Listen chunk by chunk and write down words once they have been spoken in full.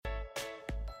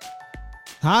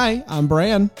Hi, I'm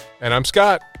Bran. And I'm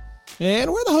Scott.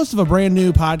 And we're the host of a brand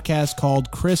new podcast called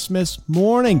Christmas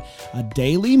Morning, a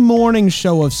daily morning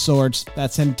show of sorts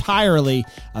that's entirely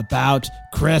about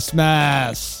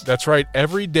Christmas. That's right.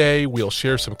 Every day we'll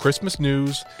share some Christmas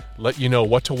news, let you know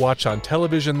what to watch on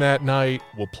television that night.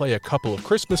 We'll play a couple of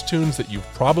Christmas tunes that you've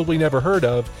probably never heard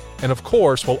of. And of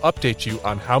course, we'll update you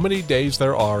on how many days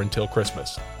there are until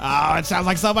Christmas. Oh, it sounds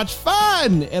like so much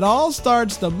fun. It all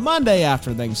starts the Monday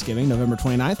after Thanksgiving, November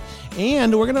 29th.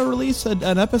 And we're going to release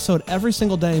an episode every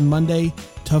single day, Monday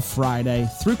to Friday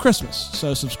through Christmas.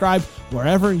 So subscribe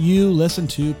wherever you listen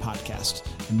to podcasts.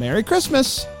 Merry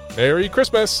Christmas. Merry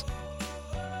Christmas.